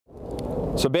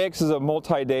So BAYEX is a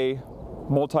multi-day,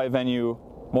 multi-venue,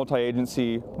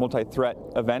 multi-agency, multi-threat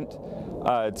event.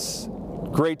 It's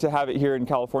great to have it here in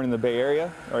California in the Bay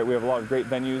Area. All right, we have a lot of great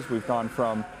venues. We've gone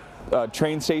from a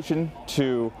train station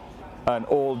to an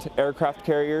old aircraft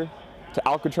carrier to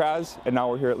Alcatraz, and now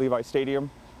we're here at Levi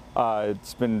Stadium.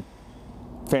 It's been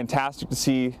fantastic to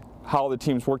see how the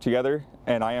teams work together,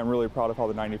 and I am really proud of how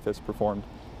the 95th performed.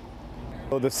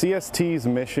 So the CST's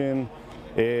mission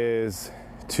is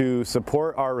to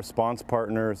support our response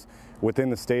partners within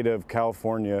the state of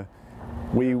California.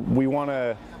 We want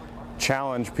to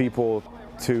challenge people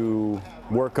to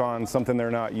work on something they're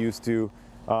not used to.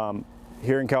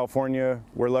 Here in California,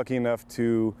 we're lucky enough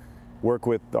to work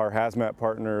with our hazmat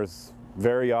partners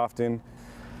very often,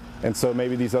 and so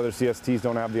maybe these other CSTs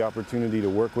don't have the opportunity to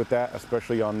work with that,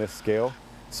 especially on this scale.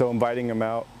 So inviting them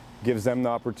out gives them the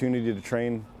opportunity to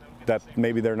train that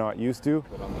maybe they're not used to.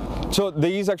 So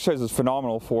these exercises is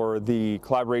phenomenal for the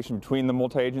collaboration between the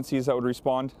multi-agencies that would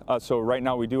respond. So right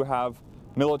now we do have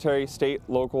military, state,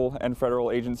 local, and federal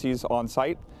agencies on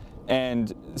site,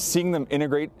 and seeing them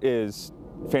integrate is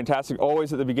fantastic.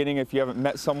 Always at the beginning, if you haven't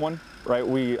met someone,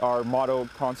 right, our motto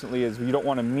constantly is you don't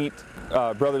want to meet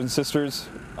brothers and sisters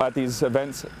at these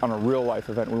events on a real life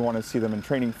event. We want to see them in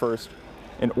training first,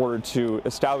 in order to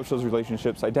establish those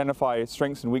relationships, identify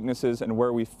strengths and weaknesses, and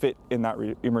where we fit in that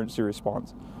emergency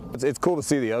response. It's cool to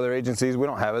see the other agencies. We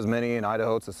don't have as many in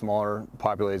Idaho. It's a smaller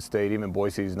populated state. Even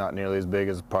Boise is not nearly as big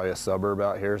as probably a suburb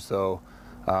out here. So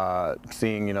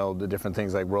seeing, the different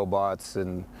things like robots,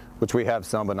 and which we have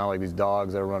some, but not like these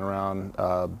dogs that run around.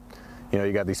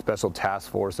 You got these special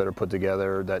task force that are put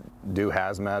together that do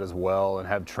hazmat as well and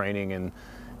have training in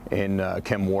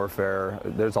chem warfare.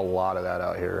 There's a lot of that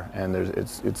out here, and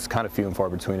it's kind of few and far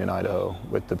between in Idaho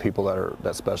with the people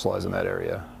that specialize in that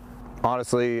area.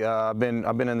 Honestly, I've been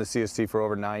in the CST for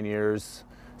over 9 years,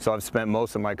 so I've spent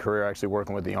most of my career actually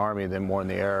working with the Army, then more in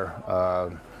the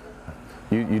air.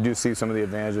 You do see some of the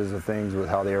advantages of things with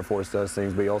how the Air Force does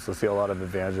things, but you also see a lot of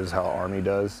advantages how Army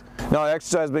does. No, the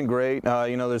exercise has been great.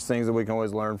 There's things that we can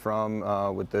always learn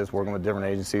from with this, working with different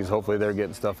agencies. Hopefully they're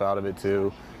getting stuff out of it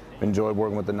too. Enjoyed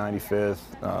working with the 95th.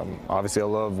 Obviously I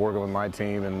love working with my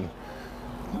team and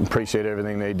appreciate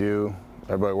everything they do.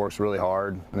 Everybody works really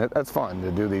hard, and that's fun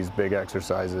to do these big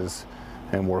exercises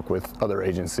and work with other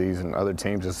agencies and other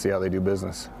teams to see how they do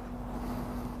business.